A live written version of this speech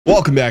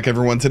Welcome back,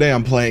 everyone. Today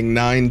I'm playing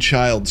 9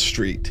 Child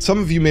Street. Some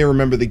of you may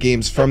remember the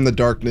games From the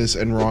Darkness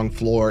and Wrong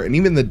Floor, and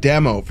even the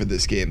demo for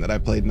this game that I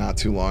played not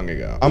too long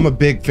ago. I'm a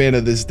big fan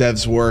of this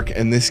dev's work,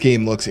 and this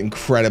game looks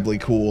incredibly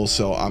cool,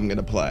 so I'm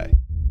gonna play.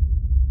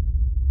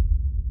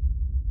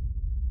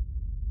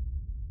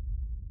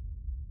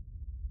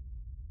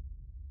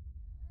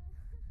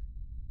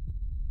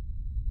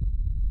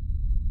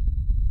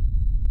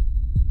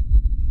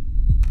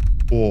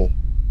 Whoa.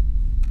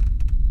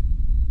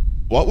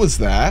 What was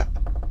that?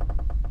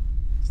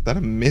 Is that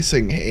a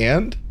missing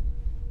hand?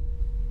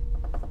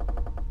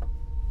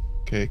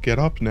 Okay, get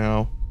up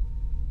now.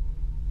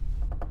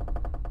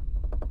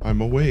 I'm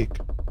awake.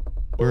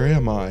 Where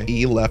am I?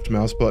 E left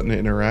mouse button to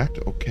interact.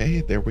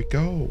 Okay, there we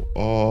go.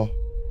 Oh.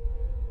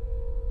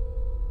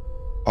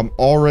 I'm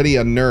already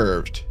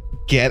unnerved.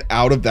 Get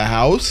out of the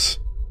house?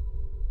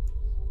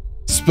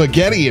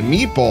 Spaghetti and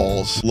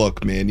meatballs.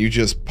 Look, man, you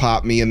just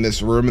pop me in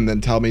this room and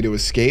then tell me to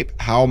escape?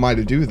 How am I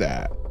to do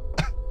that?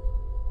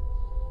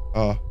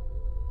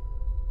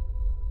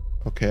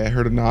 Okay, I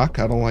heard a knock.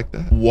 I don't like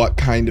that. What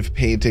kind of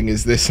painting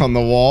is this on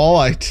the wall?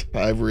 I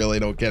really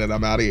don't get it.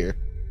 I'm out of here.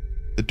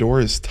 The door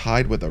is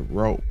tied with a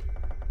rope.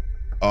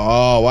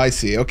 Oh, I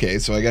see. Okay,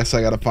 so I guess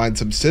I gotta find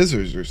some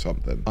scissors or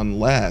something.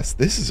 Unless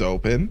this is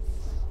open.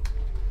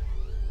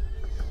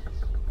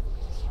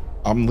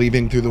 I'm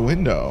leaving through the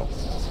window.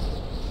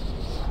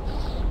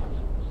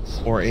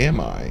 Or am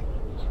I?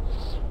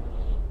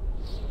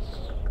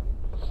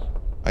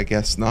 I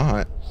guess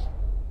not.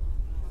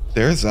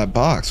 There's that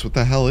box. What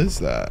the hell is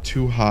that?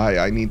 Too high.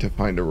 I need to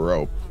find a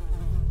rope.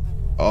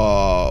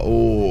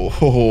 Oh,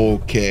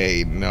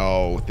 okay.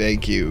 No,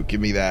 thank you. Give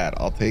me that.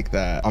 I'll take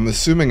that. I'm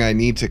assuming I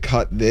need to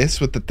cut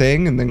this with the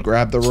thing and then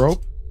grab the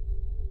rope.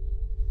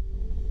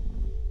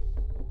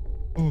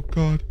 Oh,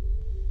 God.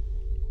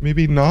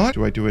 Maybe not?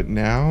 Do I do it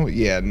now?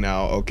 Yeah,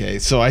 no. Okay,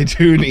 so I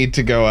do need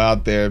to go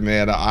out there,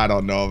 man. I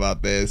don't know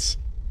about this.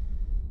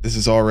 This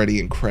is already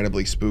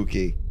incredibly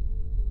spooky.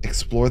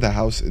 Explore the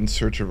house in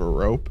search of a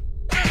rope.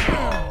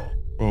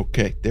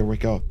 Okay, there we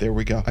go. There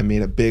we go. I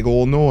made a big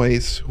old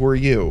noise. Who are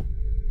you?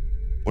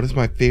 What is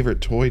my favorite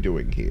toy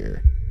doing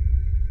here?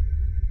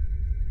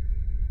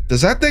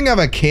 Does that thing have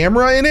a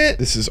camera in it?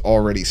 This is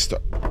already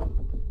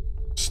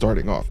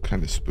starting off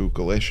kind of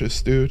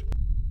spookalicious, dude.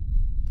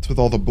 What's with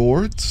all the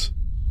boards?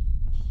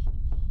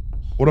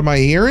 What am I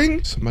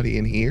hearing? Somebody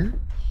in here?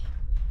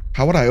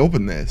 How would I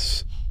open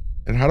this?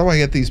 And how do I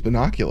get these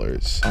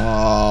binoculars?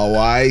 Oh,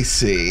 I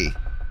see.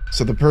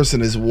 So the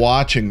person is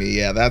watching me.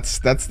 Yeah, that's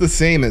the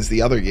same as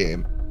the other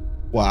game.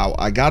 Wow,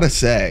 I gotta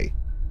say,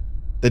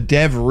 the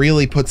dev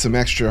really put some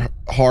extra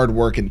hard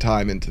work and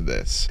time into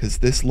this, because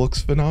this looks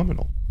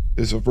phenomenal.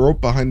 There's a rope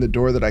behind the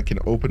door that I can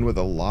open with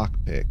a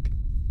lockpick.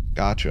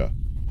 Gotcha.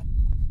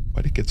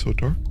 Why'd it get so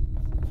dark?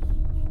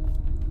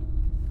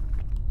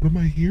 What am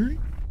I hearing?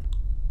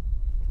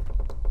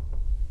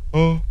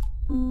 Oh.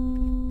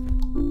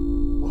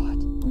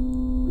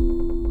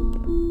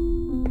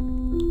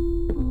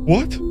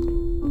 What?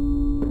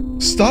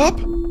 Stop?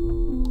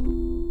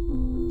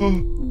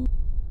 Oh.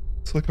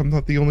 Looks like I'm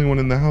not the only one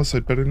in the house.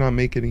 I'd better not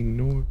make any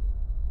noise.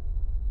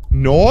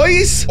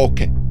 Noise?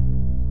 Okay.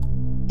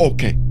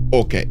 Okay.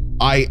 Okay.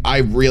 I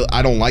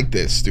don't like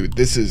this, dude.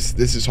 This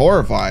is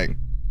horrifying.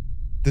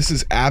 This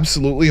is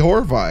absolutely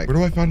horrifying. Where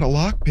do I find a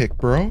lockpick,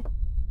 bro?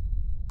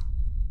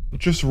 I'm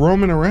just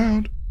roaming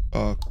around.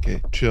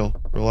 Okay, chill,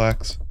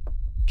 relax.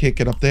 Can't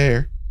get up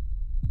there.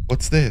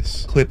 What's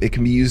this? Clip, it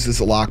can be used as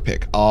a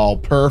lockpick. Oh,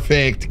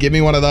 perfect. Give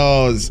me one of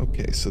those.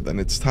 Okay, so then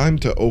it's time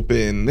to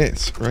open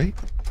this, right?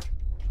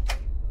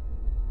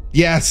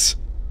 Yes.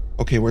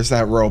 Okay, where's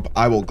that rope?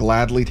 I will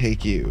gladly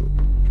take you.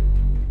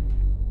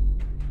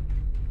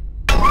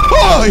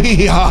 Oh,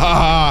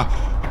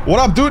 yeah. What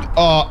up, dude?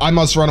 I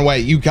must run away.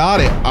 You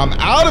got it. I'm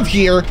out of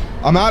here.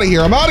 I'm out of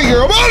here. I'm out of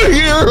here. I'm out of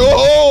here.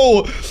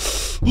 Oh.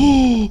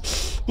 Oh.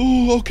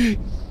 Oh, okay.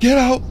 Get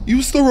out.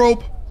 Use the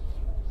rope.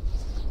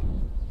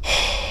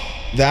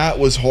 That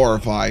was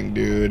horrifying,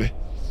 dude.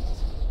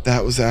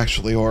 That was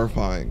actually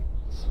horrifying.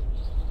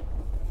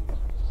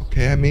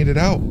 Okay, I made it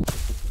out.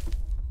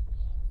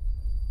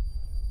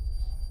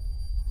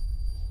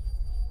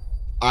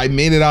 I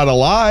made it out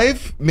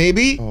alive,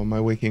 maybe? Oh, am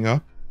I waking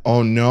up?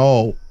 Oh,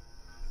 no.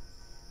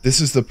 This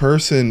is the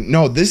person.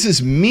 No, this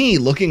is me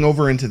looking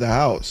over into the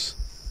house.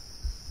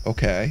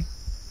 Okay.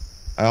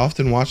 I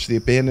often watch the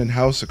abandoned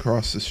house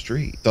across the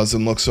street.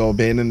 Doesn't look so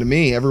abandoned to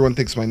me. Everyone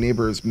thinks my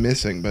neighbor is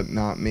missing, but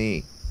not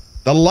me.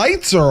 The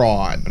lights are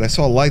on! But I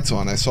saw lights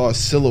on. I saw a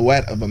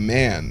silhouette of a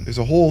man. There's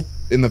a hole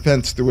in the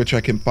fence through which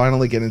I can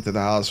finally get into the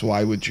house.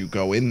 Why would you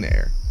go in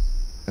there?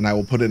 And I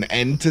will put an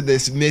end to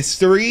this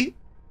mystery.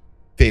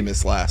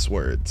 Famous last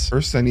words.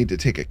 First, I need to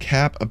take a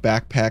cap, a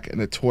backpack, and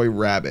a toy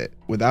rabbit.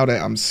 Without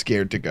it, I'm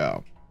scared to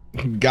go.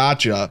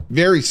 Gotcha.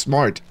 Very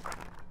smart.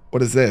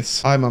 What is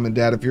this? Hi, Mom and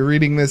Dad. If you're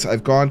reading this,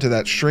 I've gone to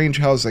that strange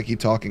house I keep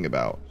talking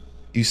about.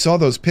 You saw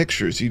those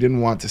pictures you didn't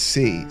want to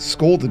see,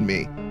 scolded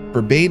me,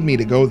 forbade me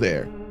to go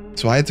there.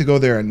 So I had to go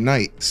there at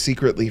night,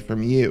 secretly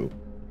from you.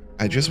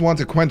 I just want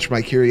to quench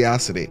my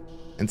curiosity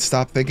and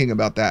stop thinking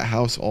about that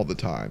house all the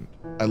time.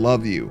 I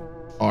love you,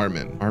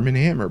 Armin. Armin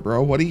Hammer,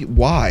 bro.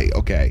 Why?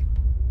 Okay.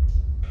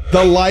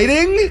 The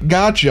lighting?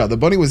 Gotcha. The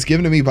bunny was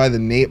given to me by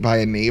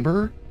a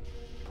neighbor.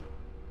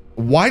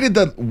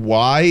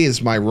 Why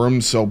is my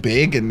room so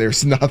big and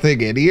there's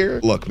nothing in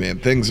here? Look, man,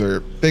 things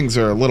are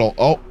a little,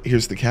 oh,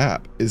 here's the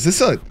cap. Is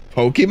this a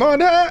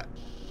Pokemon hat?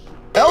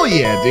 Hell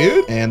yeah,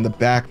 dude. And the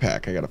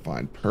backpack I gotta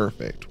find.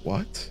 Perfect.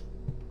 What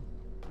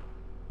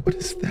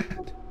is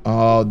that?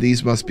 Oh,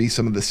 these must be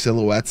some of the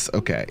silhouettes.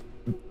 Okay.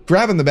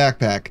 Grabbing the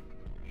backpack.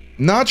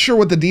 Not sure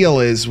what the deal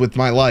is with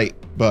my light,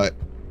 but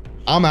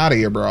I'm out of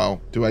here,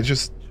 bro. Do I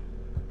just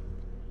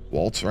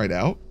waltz right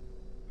out?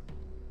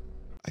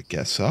 I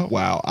guess so.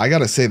 Wow, I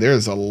gotta say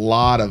there's a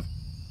lot of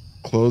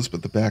clothes,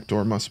 but the back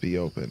door must be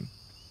open.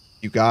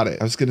 You got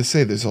it. I was gonna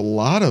say there's a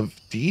lot of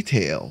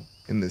detail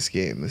in this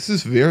game. This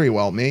is very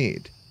well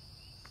made.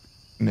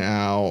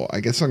 Now, I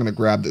guess I'm gonna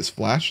grab this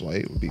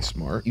flashlight. Would be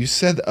smart. You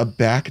said a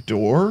back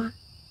door?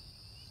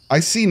 I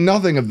see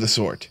nothing of the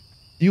sort.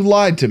 You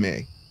lied to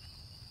me.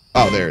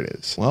 Oh, there it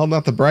is. Well,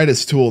 not the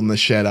brightest tool in the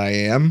shed I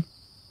am.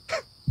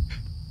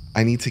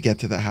 I need to get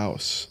to the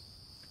house.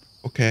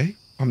 Okay,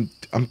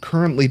 I'm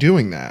currently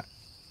doing that.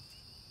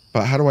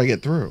 But how do I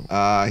get through?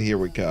 Here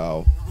we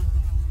go.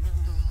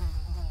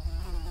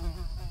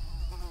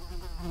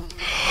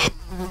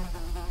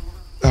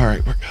 All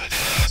right, we're good.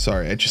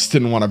 Sorry, I just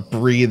didn't want to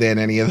breathe in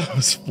any of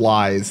those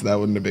flies. That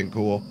wouldn't have been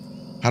cool.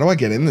 How do I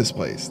get in this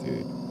place,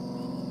 dude?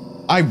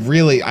 I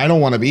don't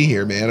want to be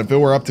here, man. If it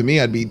were up to me,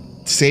 I'd be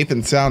safe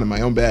and sound in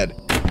my own bed.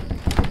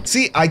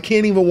 See, I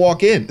can't even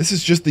walk in. This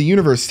is just the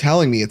universe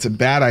telling me it's a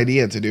bad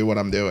idea to do what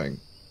I'm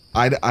doing.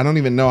 I don't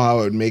even know how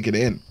I would make it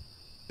in.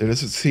 There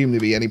doesn't seem to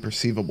be any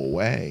perceivable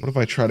way. What if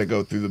I try to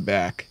go through the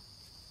back?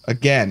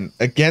 Again,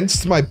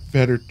 against my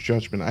better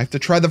judgment, I have to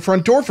try the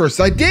front door first.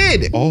 I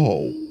did!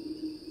 Oh.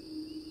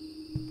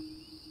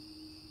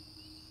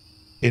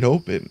 It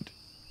opened.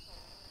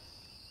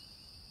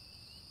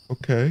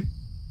 Okay.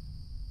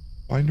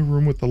 Find a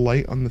room with the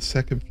light on the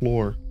second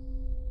floor.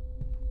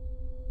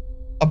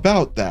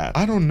 About that,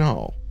 I don't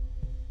know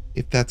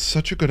if that's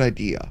such a good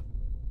idea.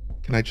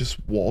 Can I just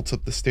waltz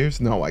up the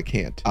stairs? No, I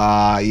can't.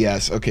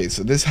 Yes. Okay,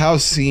 so this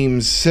house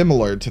seems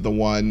similar to the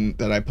one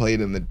that I played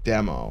in the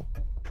demo.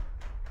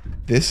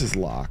 This is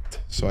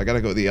locked, so I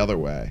gotta go the other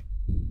way.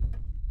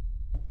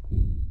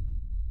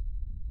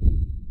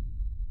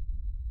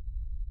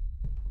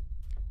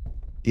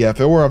 Yeah,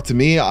 if it were up to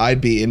me, I'd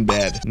be in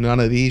bed.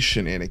 None of these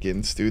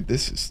shenanigans, dude.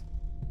 This is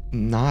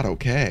not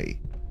okay.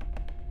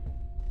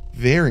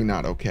 Very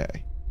not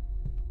okay.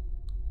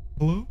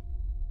 Hello?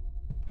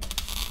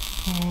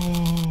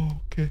 Oh,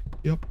 okay.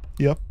 Yep.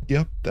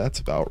 That's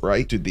about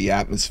right. Dude, the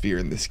atmosphere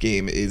in this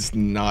game is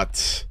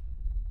nuts.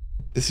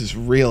 This is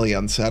really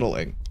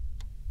unsettling.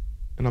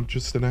 And I'm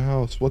just in a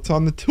house. What's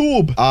on the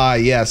tube? Ah,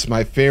 yes,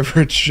 my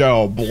favorite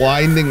show.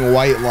 Blinding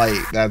white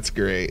light. That's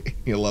great.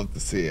 You'll love to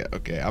see it.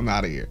 Okay, I'm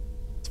out of here.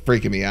 It's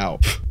freaking me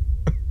out.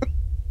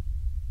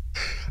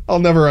 I'll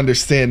never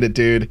understand it,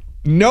 dude.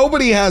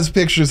 Nobody has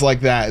pictures like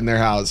that in their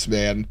house,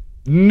 man.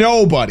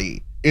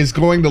 Nobody is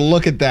going to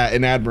look at that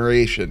in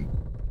admiration.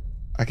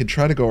 I could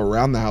try to go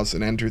around the house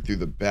and enter through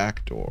the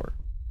back door.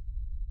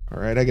 All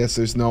right, I guess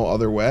there's no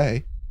other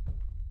way.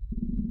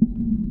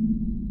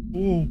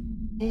 Oh,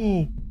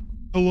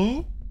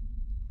 hello?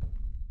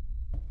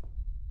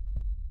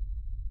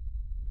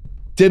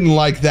 Didn't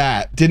like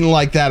that. Didn't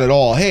like that at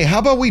all. Hey, how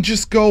about we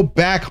just go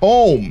back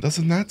home?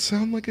 Doesn't that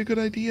sound like a good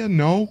idea?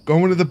 No?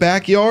 Going to the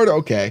backyard?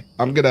 Okay,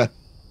 I'm gonna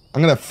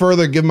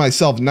further give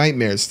myself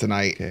nightmares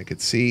tonight. Okay, I could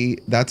see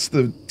that's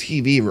the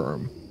TV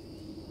room.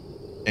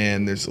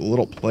 And there's a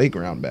little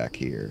playground back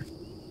here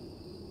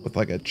with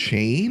like a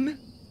chain.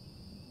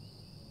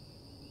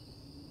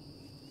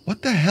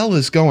 What the hell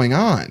is going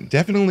on?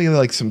 Definitely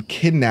like some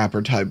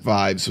kidnapper type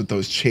vibes with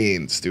those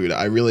chains, dude.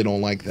 I really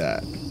don't like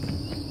that.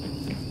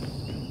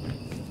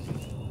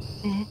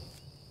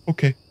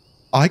 Okay.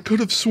 I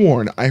could have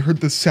sworn I heard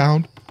the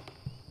sound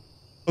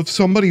of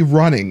somebody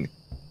running.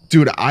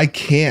 Dude, I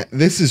can't.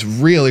 This is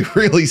really,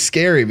 really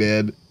scary,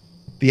 man.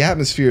 The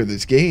atmosphere of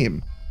this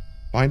game.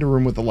 Find a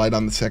room with a light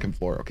on the second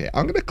floor. Okay,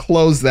 I'm gonna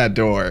close that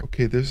door.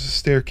 Okay, there's a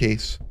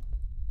staircase.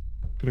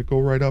 Gonna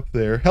go right up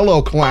there.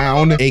 Hello,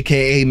 clown.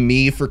 AKA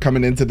me for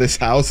coming into this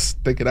house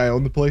thinking I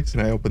own the place. Can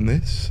I open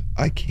this?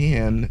 I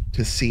can,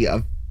 to see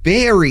a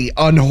very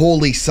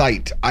unholy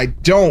sight. I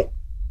don't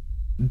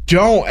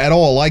at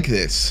all like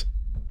this.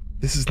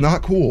 This is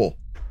not cool.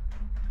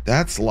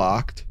 That's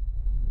locked.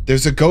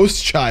 There's a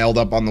ghost child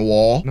up on the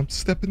wall. And I'm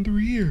stepping through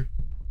here.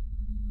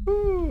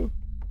 Ooh.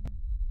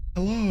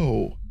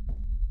 Hello.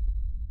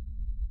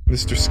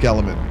 Mr.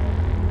 Skeleton.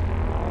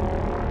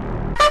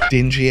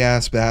 Dingy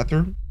ass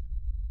bathroom?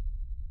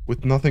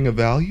 With nothing of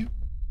value?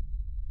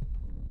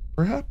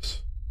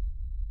 Perhaps?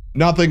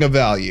 Nothing of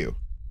value.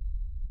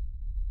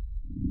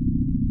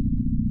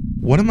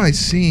 What am I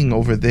seeing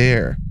over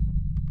there?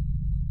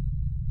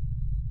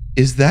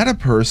 Is that a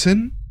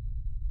person?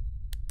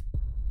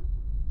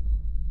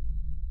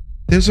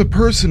 There's a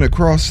person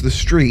across the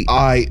street.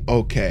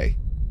 Okay.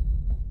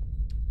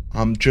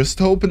 I'm just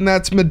hoping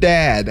that's my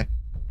dad.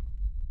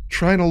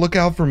 Trying to look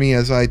out for me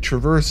as I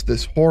traverse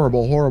this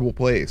horrible, horrible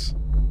place.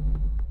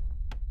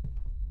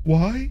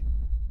 Why?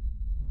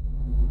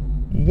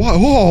 Whoa,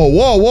 whoa,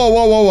 whoa, whoa,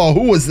 whoa, whoa, whoa.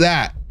 Who was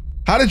that?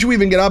 How did you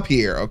even get up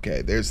here?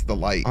 Okay, there's the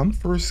light. I'm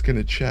first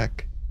gonna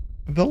check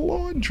the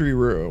laundry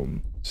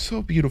room.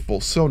 So beautiful,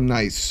 so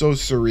nice, so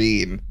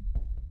serene.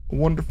 A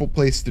wonderful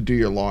place to do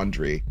your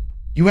laundry.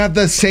 You have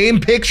the same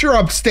picture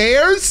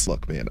upstairs?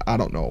 Look, man, I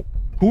don't know.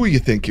 Who you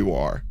think you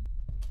are?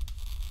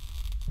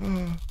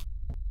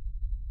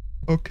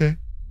 Okay.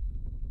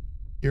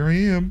 Here I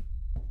am.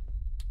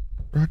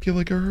 Rock you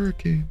like a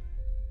hurricane.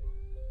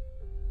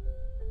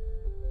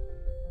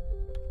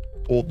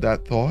 Hold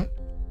that thought.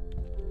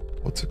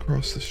 What's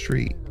across the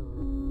street?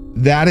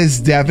 That is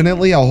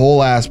definitely a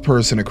whole ass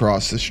person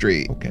across the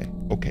street. Okay,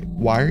 okay.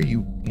 Why are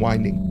you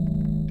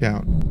winding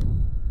down?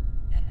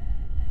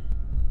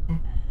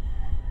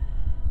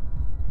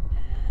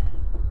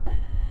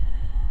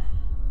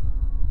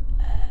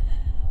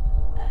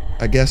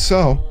 I guess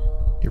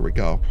so. Here we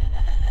go.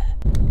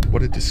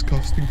 What a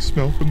disgusting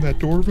smell from that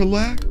door.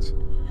 Relax.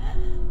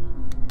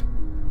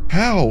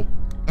 How?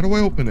 How do I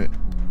open it?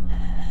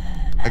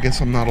 I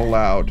guess I'm not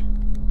allowed.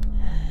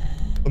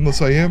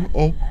 Unless I am.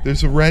 Oh,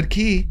 there's a red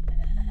key.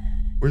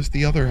 Where's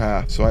the other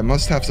half? So I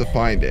must have to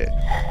find it.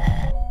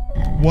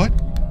 What?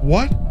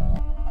 What?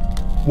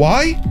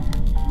 Why?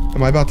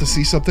 Am I about to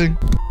see something?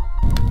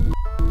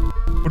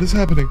 What is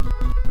happening?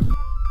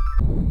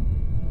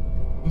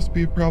 Must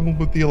be a problem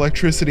with the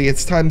electricity.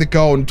 It's time to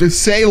go and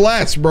just say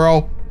less,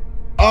 bro.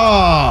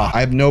 Ah! I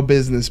have no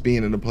business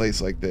being in a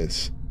place like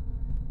this.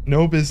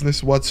 No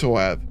business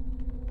whatsoever.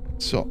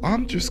 So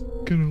I'm just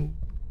gonna...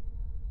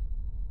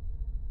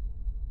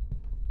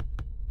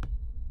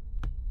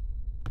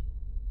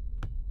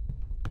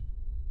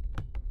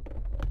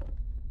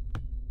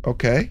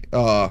 Okay,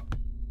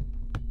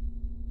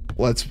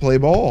 let's play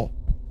ball.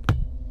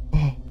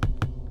 Oh.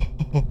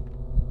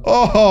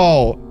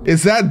 Oh,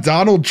 is that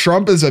Donald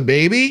Trump as a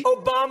baby?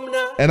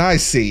 Obama. And I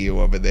see you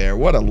over there.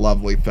 What a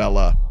lovely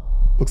fella.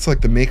 Looks like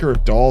the maker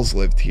of dolls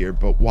lived here,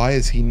 but why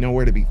is he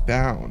nowhere to be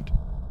found?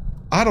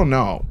 I don't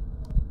know.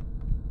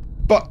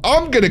 But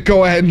I'm gonna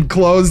go ahead and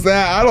close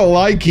that. I don't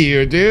like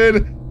you,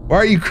 dude. Why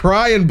are you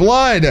crying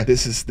blood?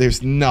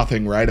 There's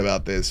nothing right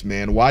about this,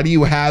 man. Why do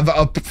you have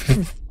a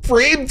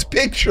framed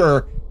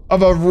picture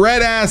of a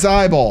red ass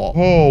eyeball?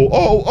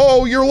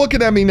 Oh, you're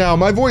looking at me now.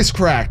 My voice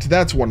cracked.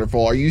 That's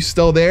wonderful. Are you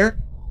still there?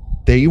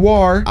 There you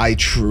are. I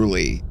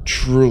truly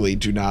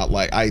do not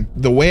like,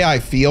 the way I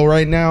feel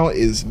right now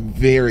is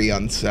very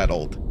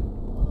unsettled.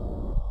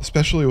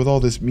 Especially with all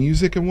this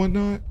music and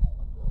whatnot.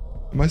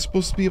 Am I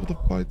supposed to be able to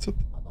find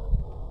something?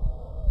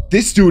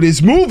 This dude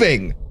is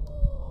moving.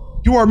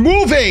 You are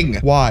moving.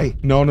 Why?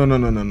 No.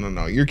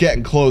 You're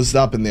getting closed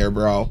up in there,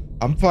 bro.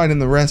 I'm finding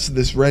the rest of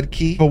this red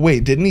key. But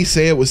wait, didn't he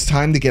say it was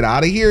time to get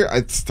out of here?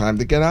 It's time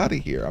to get out of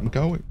here. I'm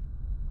going.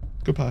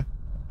 Goodbye.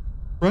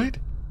 Right?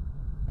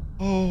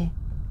 Oh,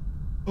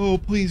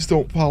 please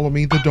don't follow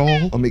me, the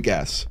doll. Let me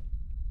guess.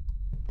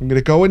 I'm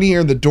gonna go in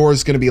here and the door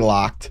is gonna be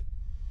locked.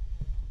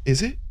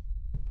 Is it?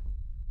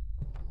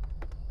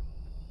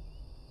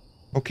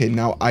 Okay,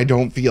 now I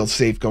don't feel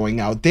safe going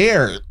out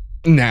there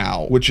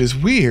now, which is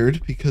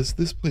weird because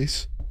this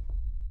place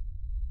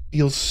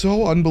feels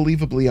so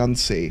unbelievably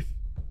unsafe.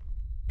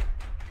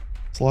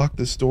 Let's lock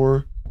this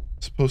door.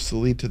 It's supposed to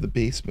lead to the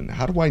basement.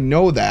 How do I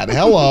know that?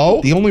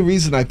 Hello? The only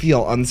reason I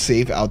feel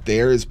unsafe out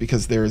there is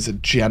because there is a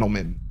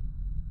gentleman.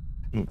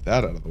 Move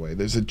that out of the way.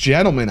 There's a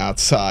gentleman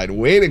outside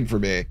waiting for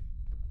me.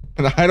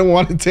 And I don't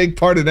want to take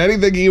part in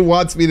anything he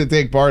wants me to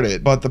take part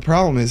in. But the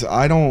problem is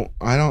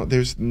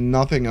there's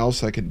nothing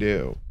else I can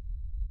do.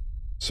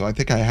 So I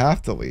think I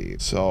have to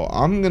leave. So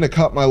I'm going to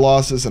cut my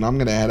losses and I'm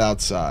going to head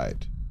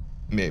outside.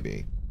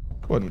 Maybe.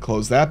 Go ahead and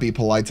close that. Be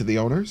polite to the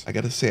owners. I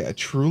got to say, I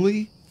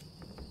truly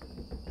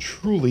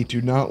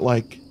do not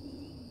like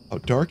how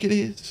dark it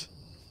is,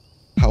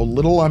 how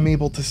little I'm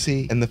able to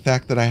see, and the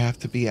fact that I have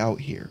to be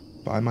out here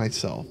by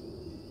myself,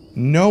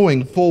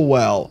 knowing full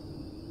well.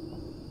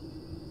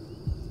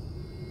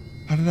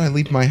 How did I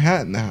leave my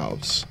hat in the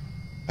house?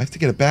 I have to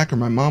get it back or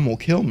my mom will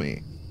kill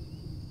me.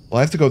 Well,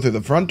 I have to go through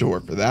the front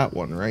door for that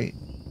one, right?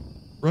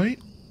 Right?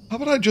 How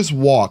about I just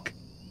walk?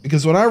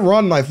 Because when I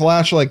run, my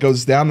flashlight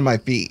goes down to my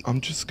feet.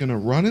 I'm just gonna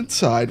run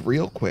inside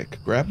real quick,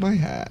 grab my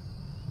hat,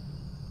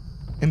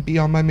 and be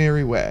on my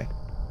merry way.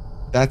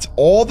 That's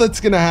all that's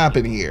gonna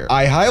happen here.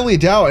 I highly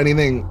doubt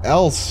anything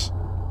else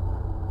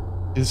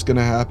is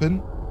gonna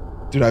happen.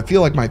 Dude, I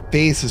feel like my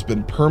face has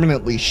been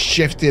permanently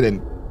shifted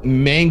and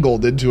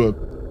mangled into a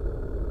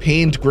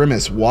pained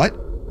grimace. What?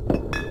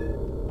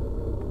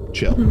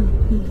 Chill. What?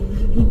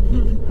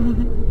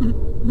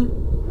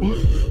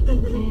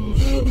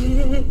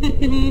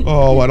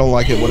 Oh, I don't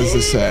like it. What does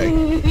this say?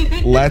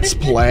 Let's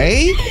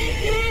play?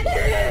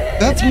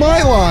 That's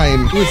my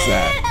line. Who is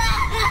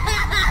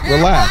that?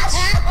 Relax.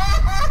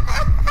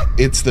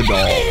 It's the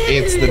doll.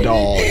 It's the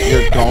doll.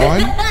 You're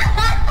gone?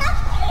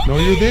 No,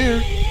 you're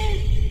there.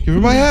 Give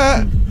me my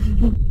hat.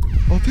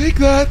 I'll take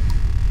that.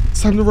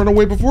 It's time to run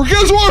away before it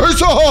gets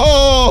worse.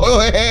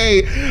 Oh,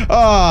 hey.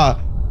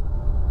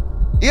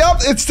 Yep,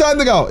 it's time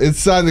to go.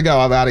 It's time to go.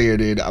 I'm out of here,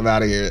 dude. I'm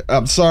out of here.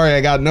 I'm sorry.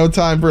 I got no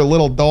time for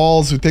little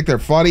dolls who think they're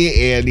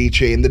funny, and he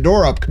chained the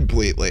door up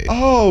completely.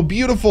 Oh,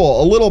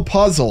 beautiful. A little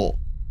puzzle.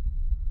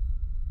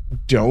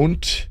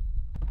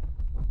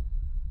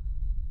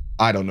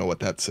 I don't know what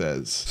that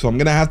says. So I'm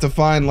gonna have to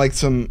find like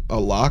a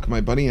lock.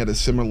 My buddy had a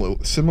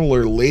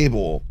similar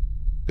label.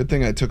 Good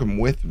thing I took him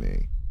with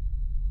me.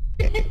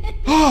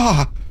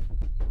 Ah!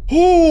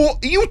 Oh,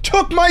 you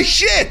took my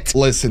shit!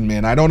 Listen,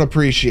 man, I don't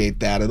appreciate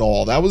that at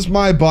all. That was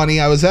my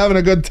bunny. I was having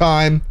a good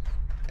time.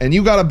 And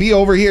you gotta be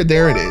over here.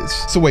 There it is.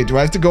 So wait, do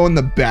I have to go in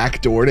the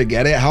back door to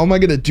get it? How am I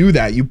gonna do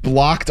that? You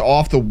blocked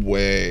off the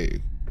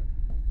way.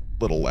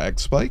 Little lag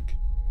spike.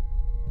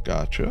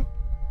 Gotcha.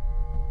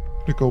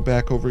 Gonna go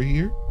back over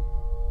here.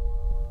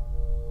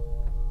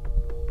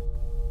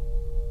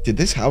 Did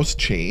this house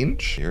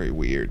change? Very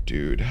weird,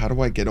 dude. How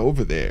do I get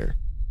over there?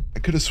 I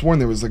could have sworn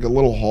there was like a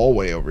little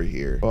hallway over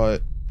here,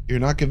 but you're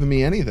not giving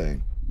me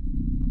anything.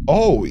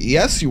 Oh,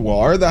 yes you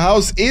are. The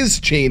house is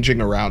changing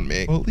around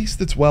me. Well, at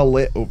least it's well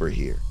lit over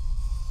here.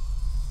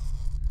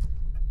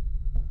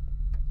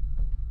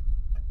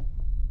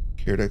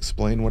 Care to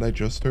explain what I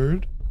just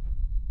heard?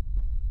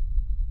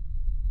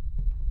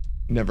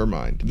 Never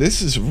mind.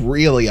 This is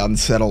really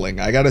unsettling.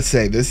 I gotta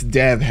say, this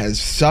dev has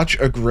such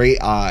a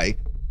great eye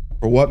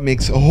for what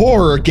makes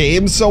horror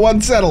games so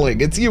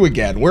unsettling. It's you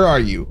again. Where are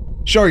you?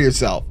 Show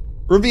yourself.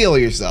 Reveal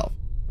yourself.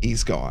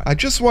 He's gone. I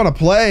just want to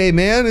play,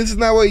 man. Isn't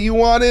that what you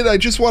wanted? I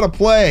just want to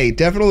play.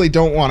 Definitely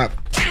don't want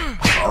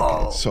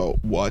to. So,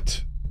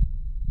 what?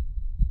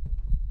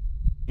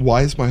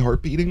 Why is my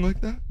heart beating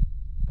like that?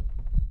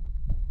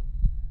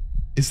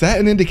 Is that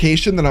an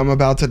indication that I'm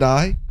about to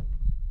die?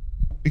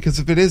 Because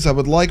if it is, I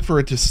would like for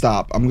it to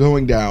stop. I'm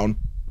going down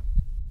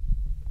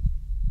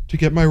to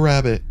get my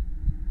rabbit.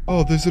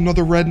 Oh, there's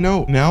another red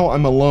note. Now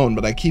I'm alone,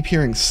 but I keep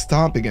hearing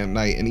stomping at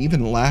night and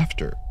even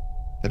laughter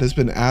that has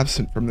been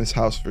absent from this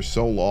house for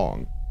so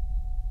long.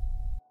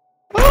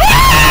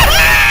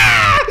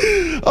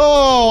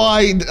 Oh,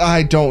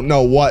 I don't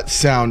know what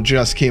sound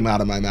just came out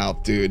of my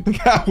mouth, dude.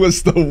 That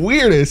was the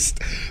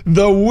weirdest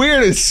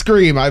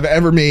scream I've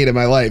ever made in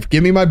my life.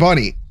 Give me my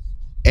bunny.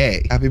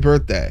 Hey, happy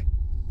birthday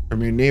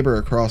from your neighbor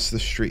across the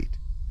street.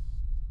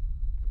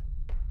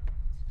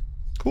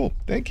 Cool,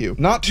 thank you.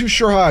 Not too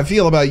sure how I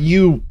feel about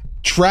you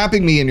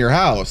trapping me in your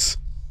house,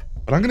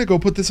 but I'm gonna go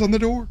put this on the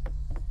door.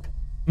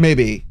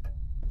 Maybe.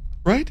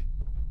 Right?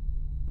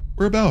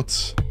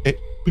 Whereabouts? Hey.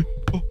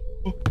 Oh.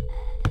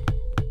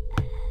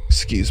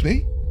 Excuse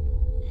me?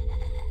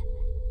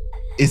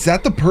 Is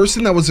that the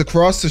person that was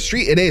across the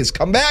street? It is.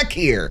 Come back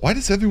here. Why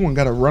does everyone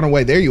gotta run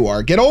away? There you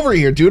are. Get over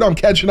here, dude. I'm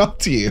catching up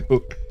to you.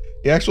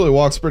 He actually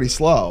walks pretty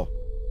slow.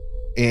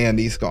 And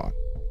he's gone.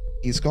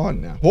 He's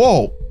gone now.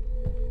 Whoa.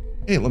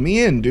 Hey, let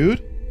me in,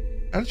 dude.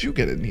 How did you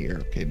get in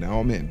here? Okay, now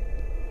I'm in.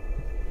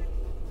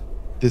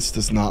 This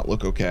does not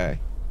look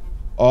okay.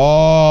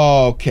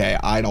 Okay,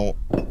 I don't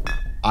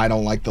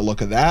like the look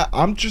of that.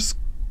 I'm just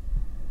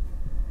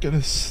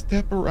gonna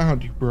step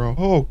around you, bro.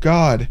 Oh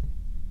God,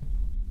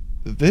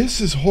 this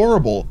is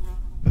horrible.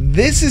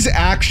 This is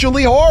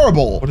actually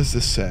horrible. What does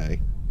this say?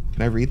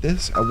 Can I read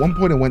this? At one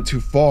point it went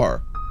too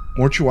far.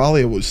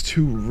 Mortualia was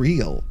too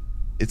real.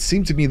 It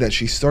seemed to me that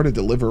she started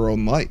to live her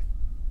own life.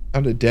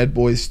 Found a dead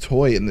boy's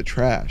toy in the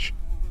trash,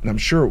 and I'm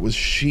sure it was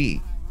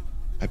she.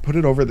 I put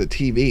it over the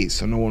TV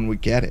so no one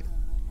would get it.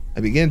 I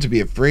began to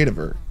be afraid of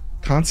her.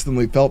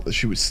 Constantly felt that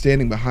she was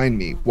standing behind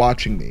me,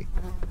 watching me,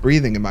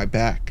 breathing in my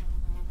back.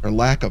 Her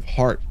lack of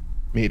heart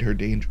made her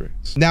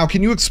dangerous. Now,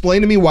 can you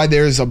explain to me why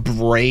there's a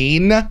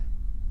brain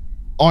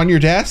on your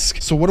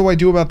desk? So what do I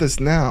do about this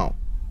now?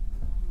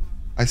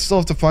 I still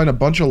have to find a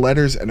bunch of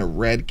letters and a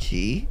red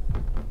key.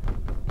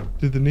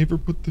 Did the neighbor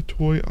put the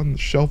toy on the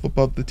shelf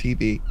above the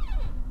TV?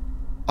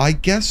 I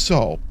guess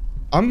so.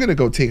 I'm gonna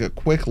go take a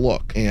quick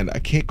look, and I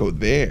can't go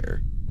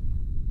there.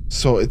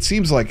 So it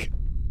seems like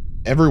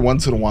every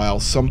once in a while,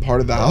 some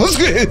part of the house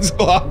gets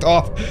blocked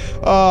off.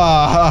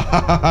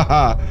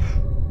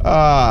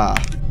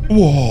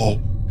 Whoa.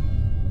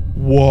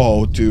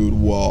 Whoa, dude,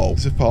 whoa.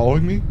 Is it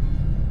following me?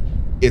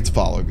 It's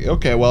following me.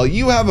 Okay, well,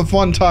 you have a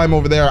fun time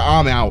over there.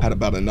 I'm out. Had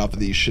about enough of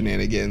these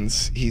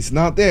shenanigans. He's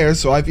not there,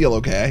 so I feel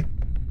okay.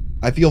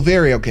 I feel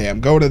very okay.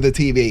 I'm going to the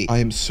TV. I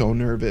am so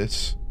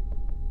nervous.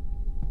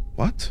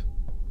 What?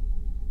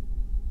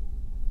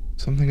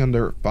 Something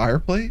under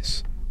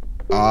fireplace?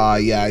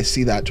 Yeah, I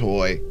see that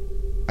toy.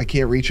 I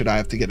can't reach it. I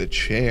have to get a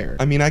chair.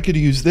 I mean, I could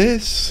use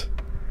this,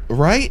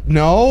 right?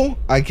 No,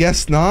 I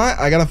guess not.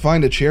 I gotta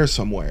find a chair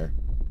somewhere.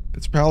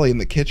 It's probably in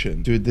the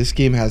kitchen. Dude, this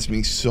game has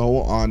me so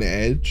on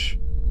edge.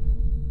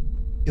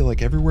 I feel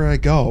like everywhere I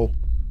go,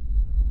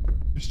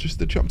 there's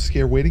just a jump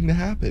scare waiting to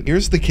happen.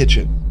 Here's the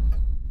kitchen.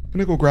 I'm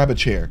gonna go grab a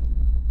chair.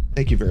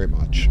 Thank you very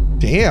much.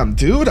 Damn,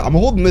 dude, I'm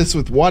holding this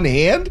with one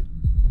hand?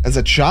 As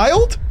a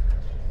child?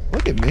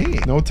 Look at me.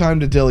 No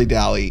time to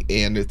dilly-dally,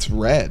 and it's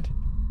red.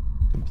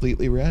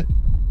 Completely red.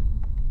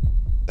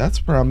 That's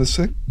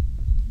promising.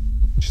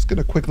 Just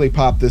gonna quickly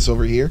pop this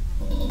over here.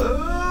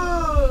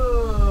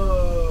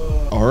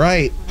 All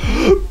right.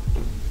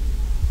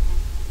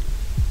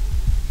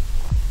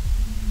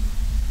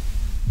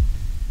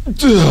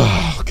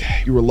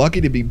 Okay. You were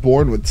lucky to be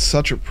born with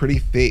such a pretty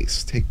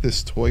face. Take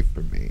this toy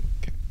from me.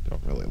 Okay.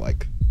 Don't really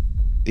like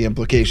the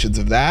implications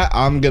of that.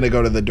 I'm gonna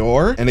go to the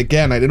door. And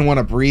again, I didn't want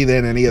to breathe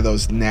in any of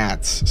those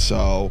gnats,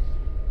 so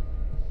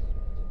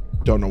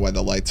don't know why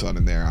the light's on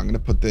in there. I'm gonna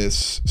put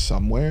this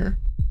somewhere.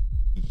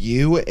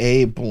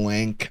 UA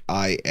blank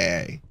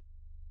IA.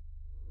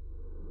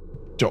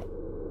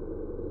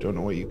 Don't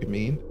know what you could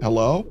mean.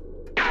 Hello?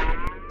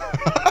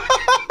 That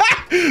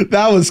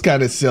was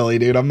kind of silly,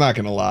 dude. I'm not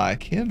gonna lie.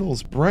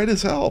 Candle's bright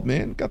as hell,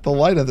 man. Got the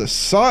light of the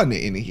sun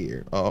in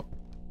here. Oh.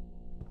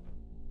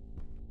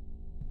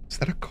 Is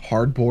that a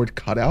cardboard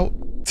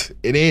cutout?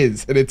 It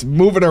is, and it's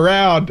moving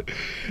around.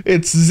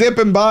 It's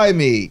zipping by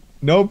me.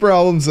 No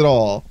problems at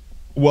all.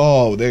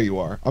 Whoa, there you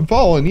are. I'm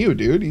following you,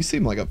 dude. You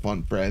seem like a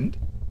fun friend.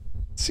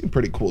 Seem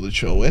pretty cool to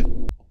chill with.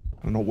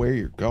 I don't know where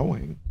you're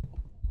going.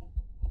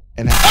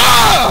 And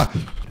ah!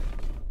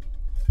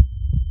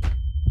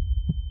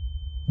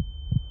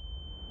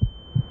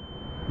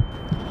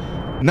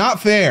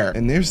 Not fair.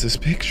 And there's this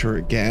picture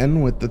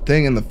again with the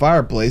thing in the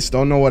fireplace.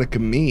 Don't know what it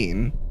could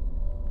mean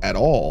at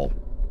all.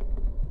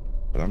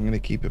 But I'm gonna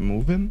keep it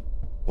moving.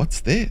 What's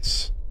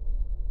this?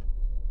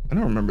 I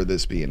don't remember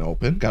this being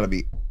open. Gotta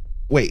be.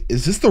 Wait,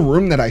 is this the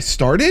room that I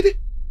started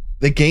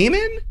the game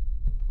in?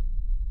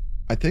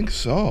 I think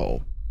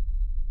so.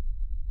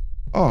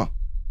 Oh,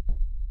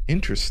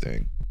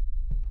 interesting.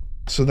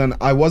 So then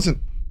I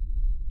wasn't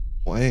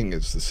playing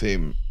as the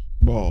same.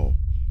 Whoa.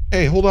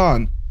 Hey, hold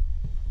on.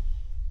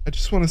 I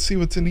just want to see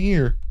what's in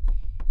here.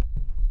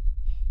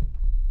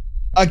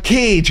 A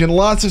cage and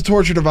lots of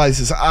torture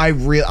devices. I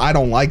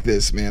don't like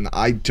this, man.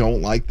 I don't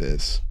like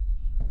this.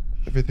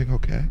 Everything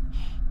okay?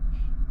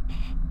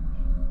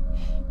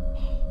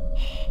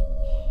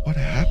 What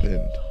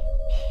happened?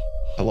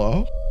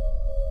 Hello?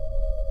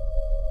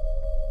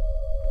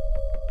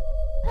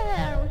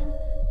 Aaron,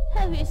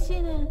 have you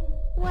seen a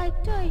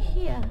white toy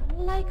here,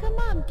 like a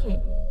monkey?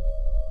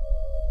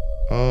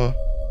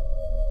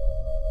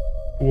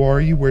 Who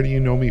are you? Where do you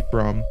know me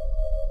from?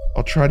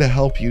 I'll try to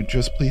help you.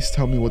 Just please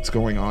tell me what's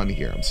going on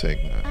here. I'm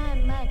saying that.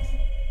 I'm Max.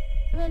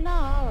 We know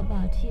all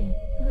about you.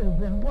 We've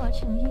been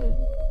watching you.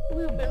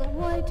 We've been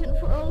waiting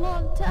for a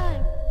long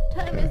time.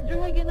 Time is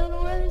dragging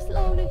on very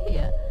slowly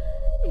here.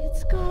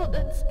 It's cold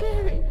and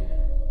scary.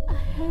 I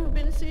have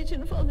been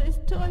searching for this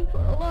toy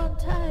for a long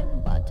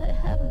time, but I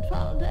haven't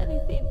found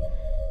anything.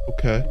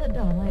 Okay. The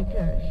doll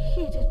maker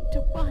hid it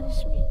to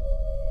punish me.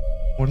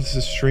 What is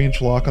this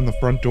strange lock on the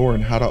front door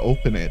and how to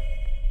open it?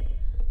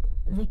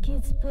 The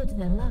kids put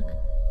the lock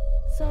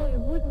so you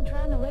wouldn't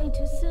run away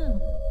too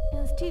soon.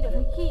 Instead of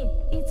a key,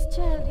 each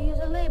child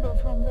used a label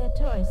from their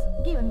toys,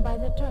 given by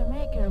the toy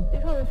maker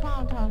before we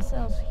found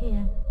ourselves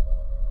here.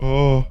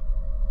 Oh,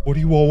 what do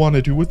you all want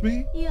to do with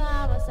me? You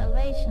are our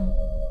salvation.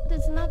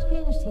 It's not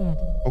finished yet.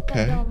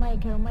 Okay. The doll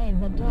maker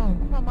made the doll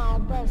from our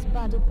best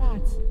body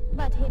parts,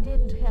 but he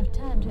didn't have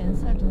time to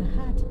insert the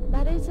heart.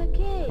 But it's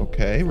okay.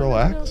 Okay, so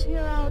relax. we'll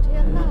tear out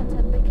your heart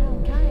and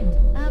become kind,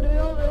 and we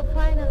all will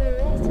finally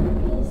rest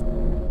in peace.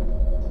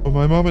 But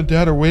my mom and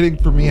dad are waiting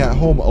for me at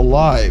home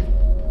alive.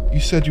 You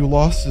said you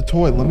lost the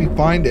toy. Let me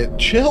find it.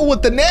 Chill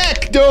with the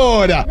neck,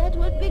 dude! That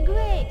would be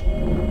great.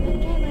 The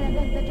camera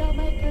that the doll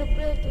maker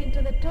built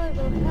into the toy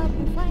will help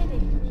you find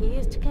it. He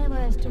used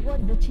cameras to watch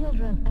the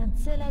children and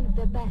select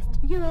the best.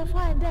 You will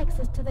find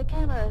access to the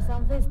cameras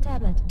on this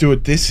tablet.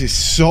 Dude, this is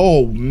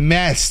so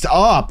messed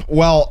up.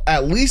 Well,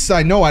 at least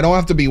I know I don't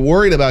have to be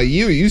worried about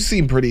you. You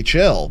seem pretty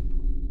chill.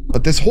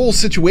 But this whole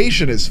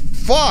situation is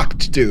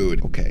fucked,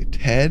 dude. Okay,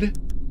 Ted,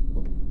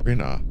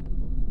 Rina.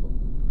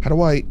 How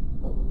do I...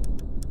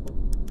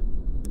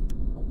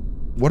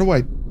 What do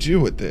I do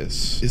with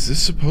this? Is this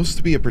supposed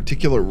to be a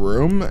particular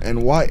room?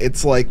 And why?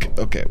 It's like,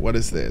 okay, what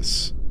is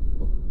this?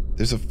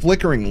 There's a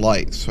flickering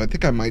light, so I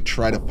think I might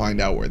try to find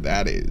out where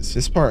that is.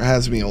 This part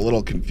has me a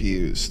little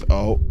confused.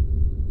 Oh,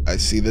 I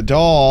see the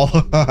doll.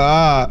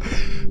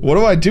 What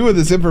do I do with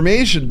this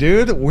information,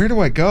 dude? Where do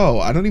I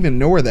go? I don't even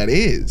know where that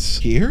is.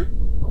 Here?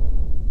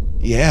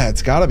 Yeah,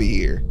 it's gotta be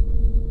here.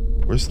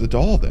 Where's the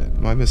doll then?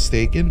 Am I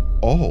mistaken?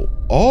 Oh,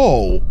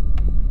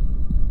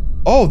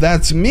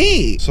 that's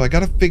me. So I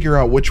gotta figure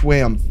out which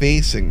way I'm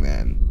facing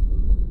then.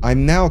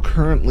 I'm now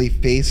currently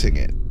facing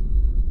it.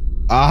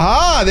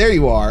 Aha, there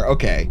you are.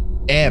 Okay,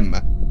 M.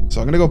 So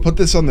I'm gonna go put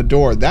this on the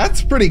door.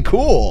 That's pretty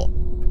cool.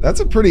 That's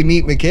a pretty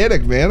neat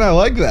mechanic, man. I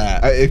like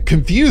that. It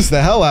confused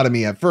the hell out of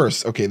me at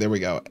first. Okay, there we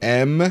go.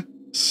 M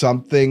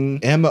something,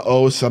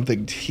 M-O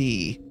something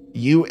T,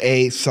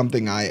 U-A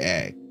something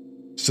I-A.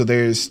 So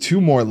there's 2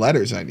 more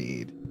letters I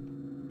need.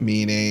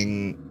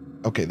 Meaning,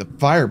 okay, the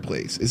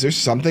fireplace. Is there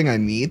something I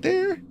need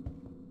there?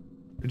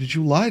 Or did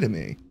you lie to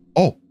me?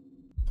 Oh,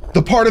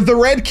 the part of the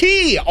red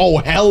key. Oh,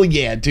 hell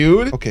yeah,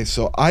 dude. Okay,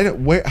 so how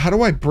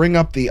do I bring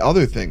up the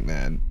other thing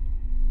then?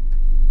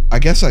 I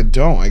guess I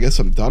don't. I guess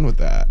I'm done with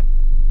that.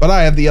 But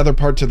I have the other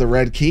part to the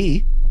red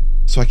key,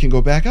 so I can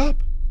go back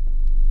up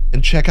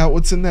and check out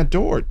what's in that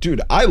door.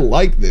 Dude, I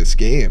like this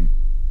game.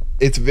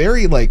 It's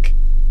very, like,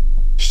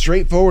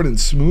 straightforward and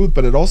smooth,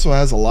 but it also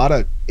has a lot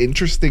of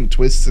interesting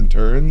twists and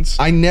turns.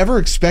 I never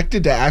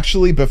expected to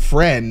actually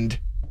befriend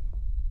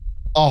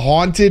a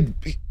haunted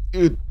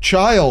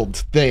child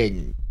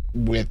thing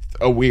with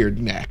a weird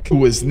neck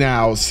who is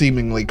now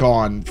seemingly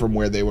gone from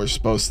where they were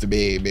supposed to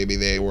be. Maybe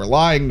they were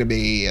lying to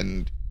me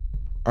and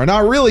are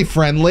not really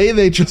friendly.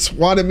 They just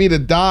wanted me to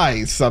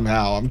die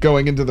somehow. I'm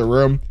going into the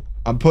room.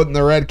 I'm putting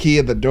the red key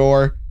at the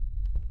door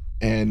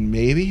and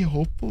maybe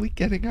hopefully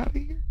getting out of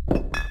here.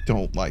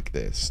 Don't like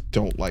this.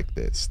 Don't like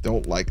this.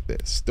 Don't like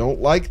this.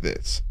 Don't like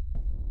this.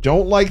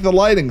 Don't like the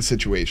lighting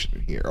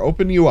situation here.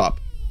 Open you up.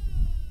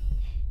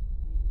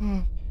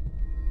 Oh.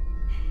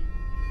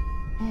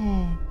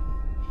 Oh.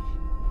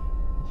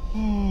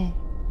 Oh.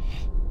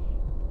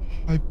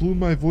 I blew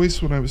my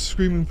voice when I was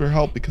screaming for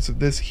help. Because of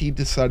this, he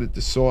decided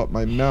to sew up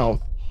my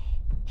mouth.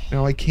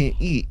 Now I can't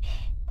eat.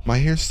 My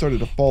hair started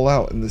to fall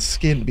out and the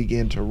skin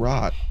began to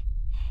rot.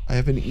 I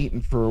haven't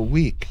eaten for a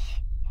week.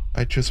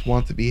 I just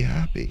want to be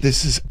happy.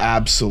 This is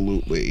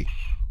absolutely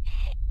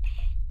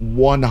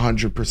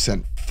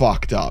 100%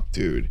 fucked up,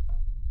 dude.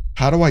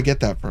 How do I get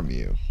that from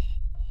you?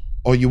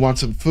 Oh, you want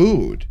some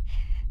food?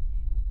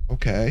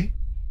 Okay.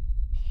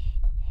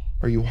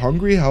 Are you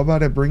hungry? How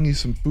about I bring you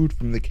some food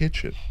from the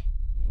kitchen?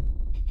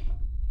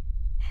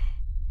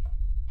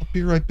 I'll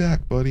be right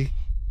back, buddy.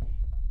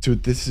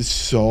 Dude, this is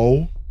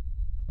so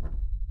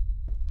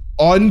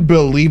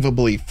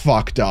unbelievably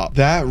fucked up.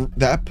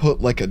 That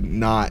put like a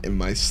knot in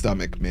my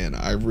stomach, man.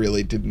 I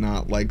really did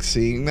not like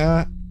seeing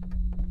that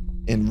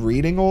and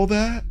reading all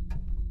that.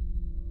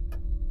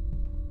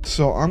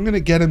 So I'm gonna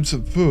get him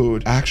some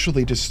food.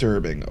 Actually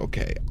disturbing.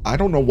 Okay, I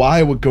don't know why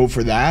I would go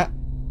for that.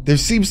 There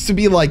seems to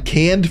be like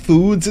canned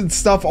foods and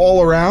stuff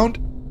all around.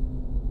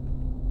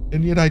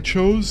 And yet I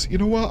chose, you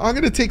know what? I'm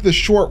gonna take the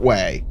short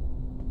way.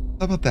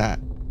 How about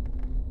that?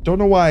 Don't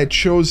know why I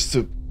chose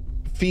to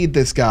feed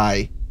this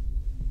guy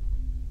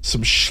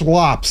some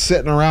schlop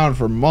sitting around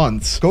for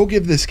months. Go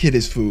give this kid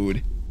his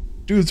food.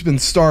 Dude's been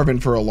starving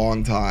for a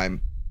long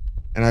time.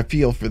 And I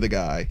feel for the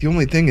guy. The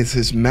only thing is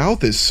his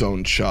mouth is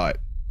sewn shut.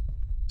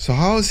 So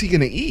how is he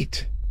gonna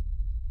eat?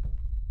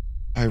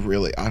 I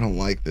don't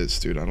like this,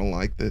 dude. I don't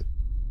like that.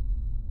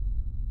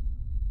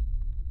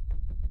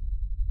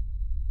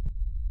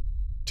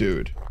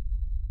 Dude.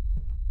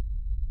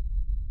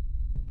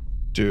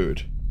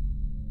 Dude.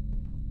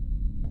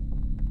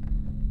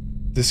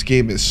 This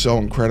game is so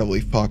incredibly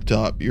fucked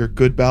up. You're a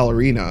good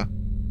ballerina.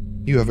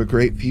 You have a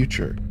great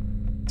future.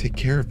 Take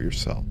care of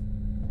yourself.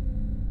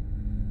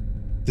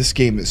 This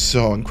game is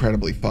so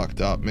incredibly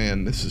fucked up,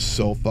 man. This is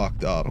so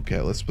fucked up.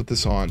 Okay, let's put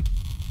this on.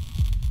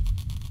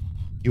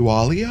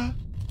 Eualia?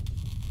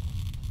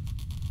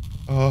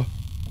 Am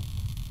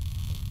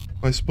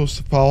I supposed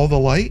to follow the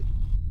light?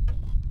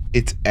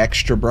 It's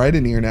extra bright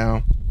in here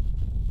now.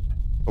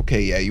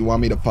 Okay, yeah, you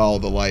want me to follow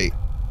the light.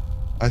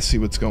 I see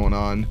what's going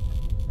on.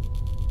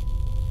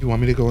 You want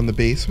me to go in the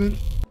basement?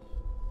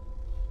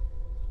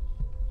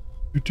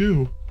 You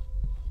do?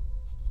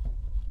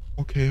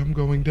 Okay, I'm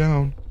going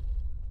down.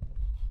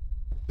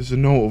 There's a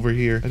note over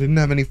here. I didn't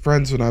have any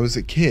friends when I was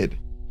a kid.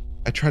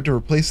 I tried to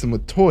replace them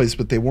with toys,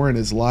 but they weren't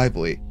as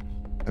lively.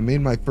 I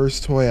made my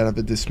first toy out of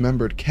a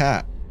dismembered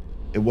cat.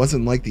 It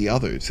wasn't like the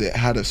others. It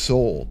had a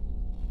soul.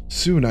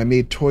 Soon I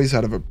made toys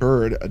out of a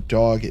bird, a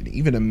dog, and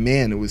even a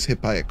man who was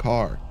hit by a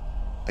car.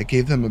 I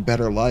gave them a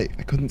better life.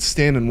 I couldn't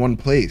stand in one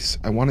place.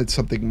 I wanted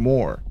something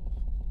more.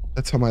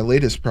 That's how my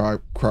latest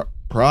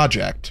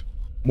project,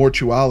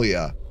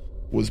 Mortualia,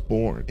 was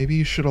born. Maybe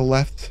you should have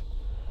left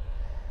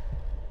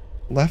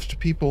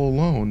people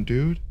alone,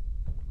 dude.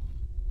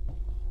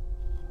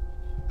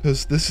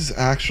 Because this is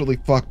actually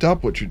fucked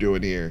up what you're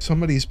doing here.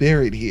 Somebody's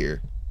buried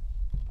here.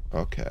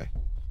 Okay.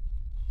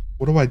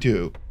 What do I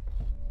do?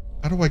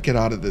 How do I get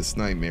out of this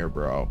nightmare,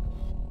 bro?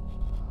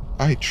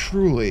 I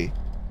truly...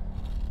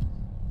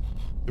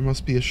 There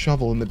must be a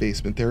shovel in the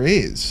basement. There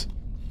is.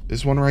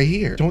 There's one right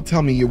here. Don't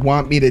tell me you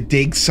want me to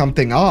dig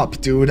something up,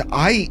 dude.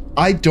 I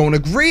don't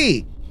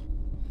agree.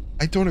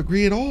 I don't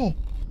agree at all.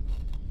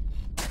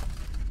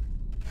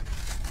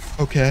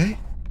 Okay.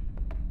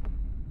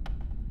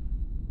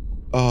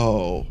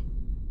 Oh.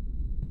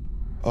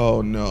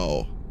 Oh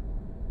no.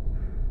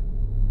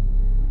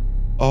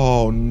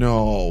 Oh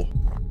no.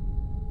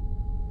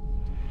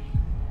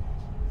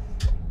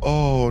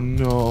 Oh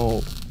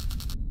no.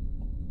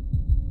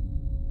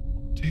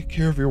 Take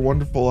care of your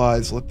wonderful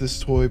eyes. Let this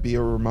toy be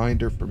a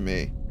reminder for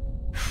me.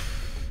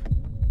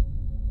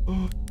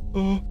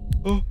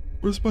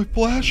 Where's my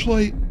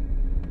flashlight?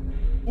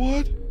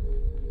 What?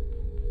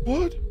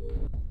 What?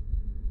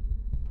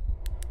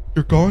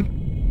 You're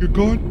gone? You're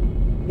gone?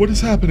 What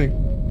is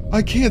happening?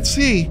 I can't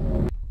see.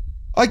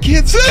 I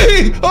can't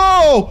see!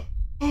 Oh!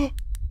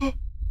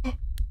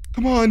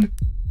 Come on.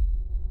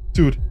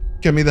 Dude,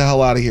 get me the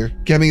hell out of here.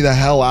 Get me the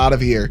hell out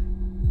of here.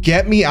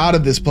 Get me out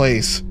of this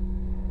place.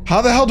 How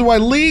the hell do I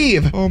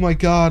leave? Oh my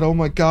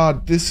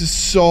god, this is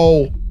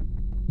so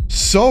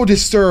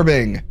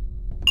disturbing.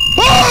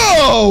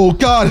 Oh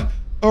god!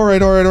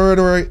 Alright.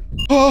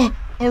 Oh,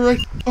 alright.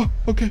 Oh,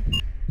 okay.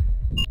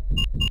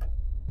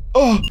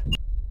 Oh,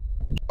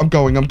 I'm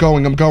going, dude.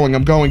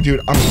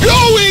 I'm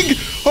going!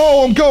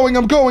 Oh, I'm going.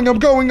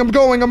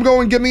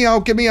 Get me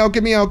out.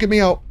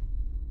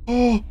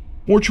 Oh,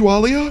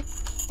 Mortualia?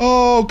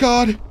 Oh,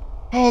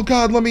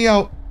 God, let me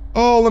out.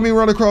 Oh, let me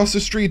run across the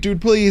street,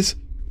 dude, please.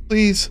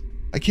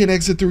 I can't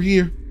exit through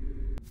here.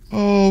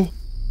 Oh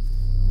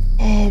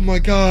my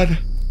God.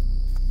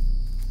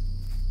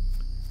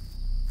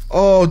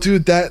 Oh,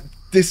 dude,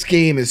 this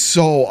game is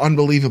so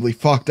unbelievably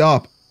fucked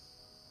up.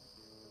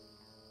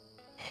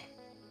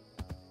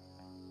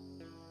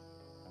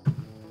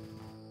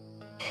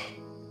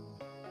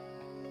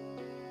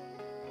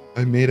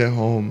 I made it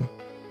home.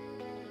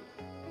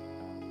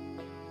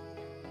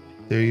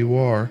 There you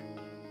are.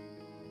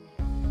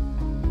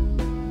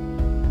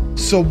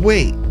 So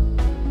wait,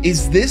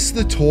 is this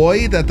the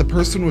toy that the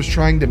person was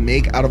trying to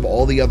make out of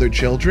all the other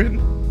children?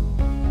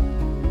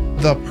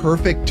 The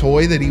perfect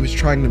toy that he was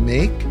trying to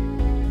make?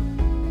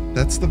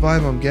 That's the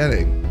vibe I'm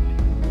getting.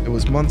 It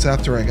was months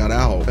after I got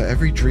out, but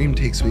every dream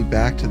takes me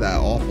back to that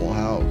awful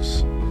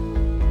house.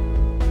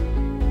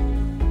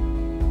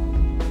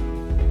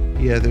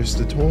 Yeah, there's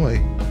the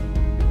toy.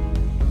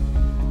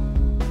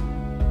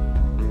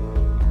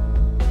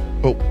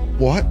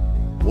 But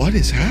what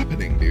is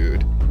happening,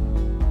 dude?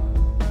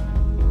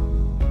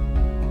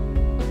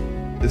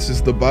 This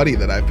is the buddy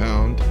that I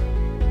found.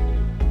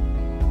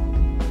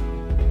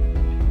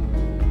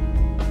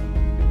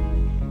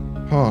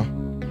 Huh.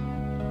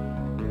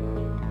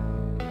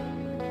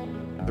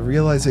 The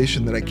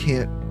realization that I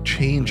can't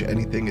change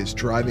anything is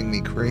driving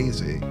me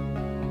crazy.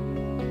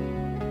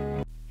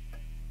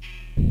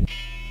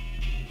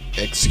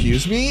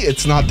 Excuse me?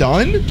 It's not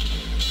done?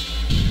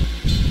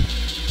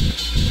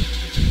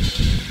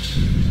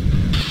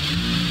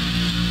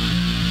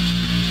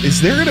 Is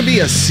there gonna be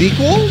a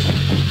sequel?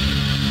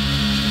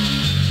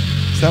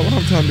 Is that what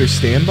I'm to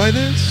understand by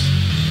this?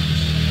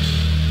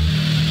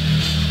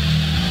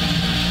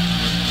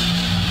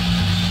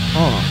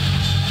 Huh.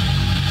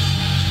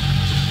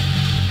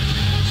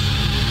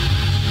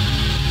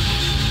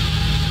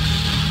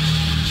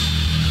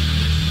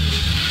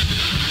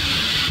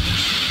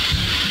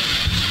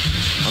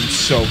 I'm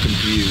so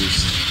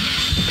confused.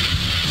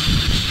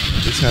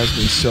 This has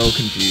me so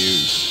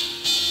confused.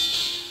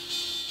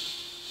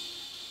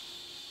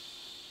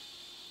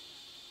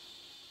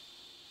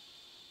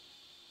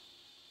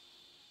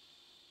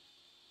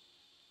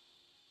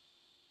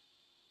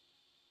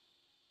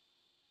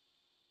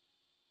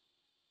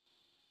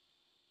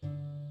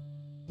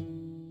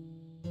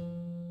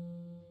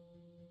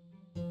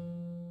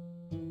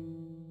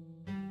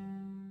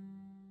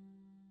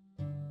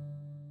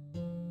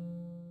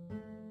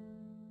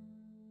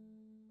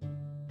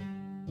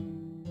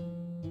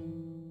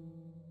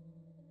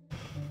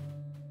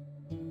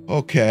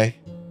 Okay.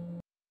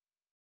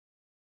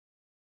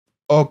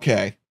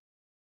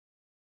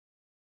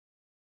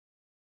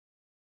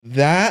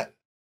 That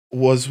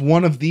was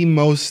one of the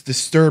most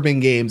disturbing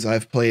games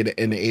I've played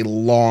in a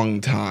long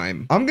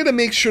time. I'm gonna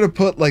make sure to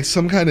put like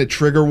some kind of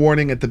trigger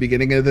warning at the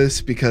beginning of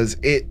this because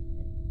it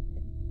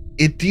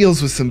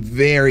deals with some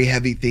very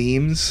heavy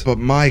themes, but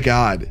my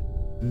God,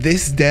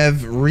 this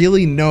dev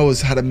really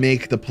knows how to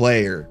make the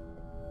player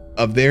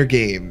of their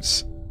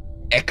games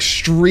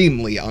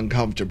extremely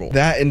uncomfortable.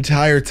 That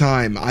entire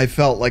time, I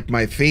felt like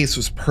my face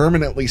was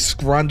permanently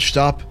scrunched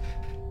up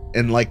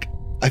and like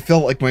I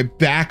felt like my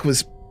back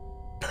was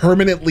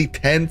permanently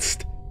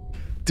tensed.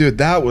 Dude,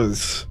 that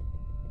was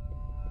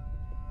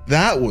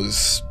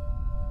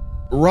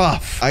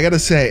rough. I gotta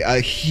say, a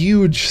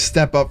huge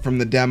step up from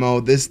the demo.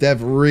 This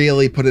dev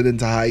really put it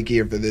into high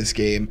gear for this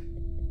game.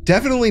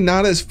 Definitely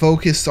not as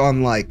focused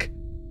on like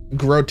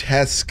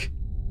grotesque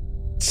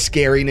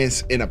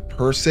scariness in a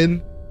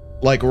person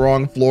like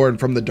Wrong Floor and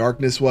From the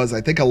Darkness was.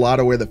 I think a lot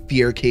of where the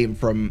fear came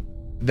from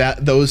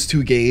those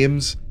two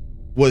games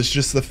was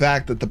just the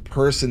fact that the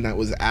person that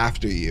was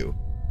after you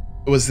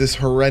was this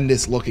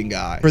horrendous looking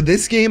guy. For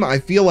this game, I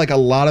feel like a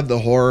lot of the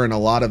horror and a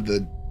lot of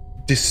the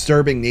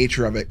disturbing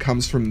nature of it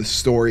comes from the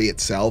story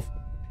itself,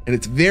 and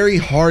it's very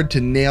hard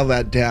to nail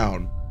that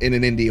down in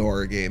an indie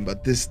horror game,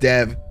 but this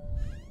dev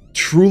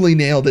truly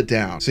nailed it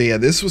down. So yeah,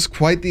 this was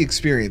quite the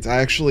experience. I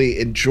actually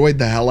enjoyed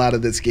the hell out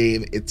of this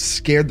game. It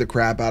scared the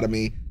crap out of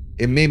me.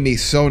 It made me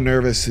so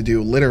nervous to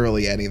do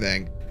literally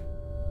anything.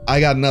 I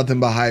got nothing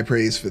but high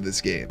praise for this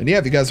game. And yeah,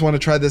 if you guys want to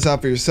try this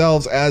out for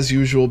yourselves, as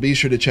usual, be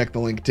sure to check the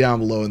link down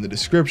below in the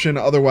description.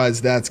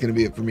 Otherwise, that's going to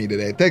be it for me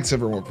today. Thanks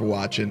everyone for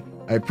watching.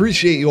 I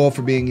appreciate you all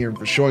for being here and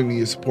for showing me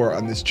your support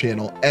on this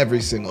channel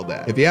every single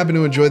day. If you happen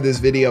to enjoy this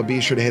video,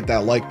 be sure to hit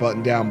that like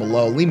button down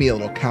below. Leave me a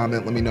little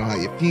comment. Let me know how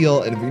you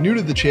feel. And if you're new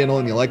to the channel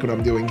and you like what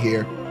I'm doing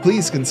here,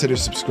 please consider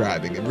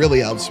subscribing. It really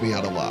helps me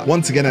out a lot.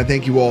 Once again, I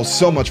thank you all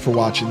so much for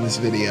watching this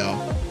video,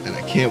 and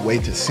I can't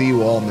wait to see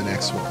you all in the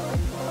next one.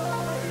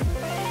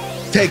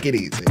 Take it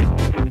easy.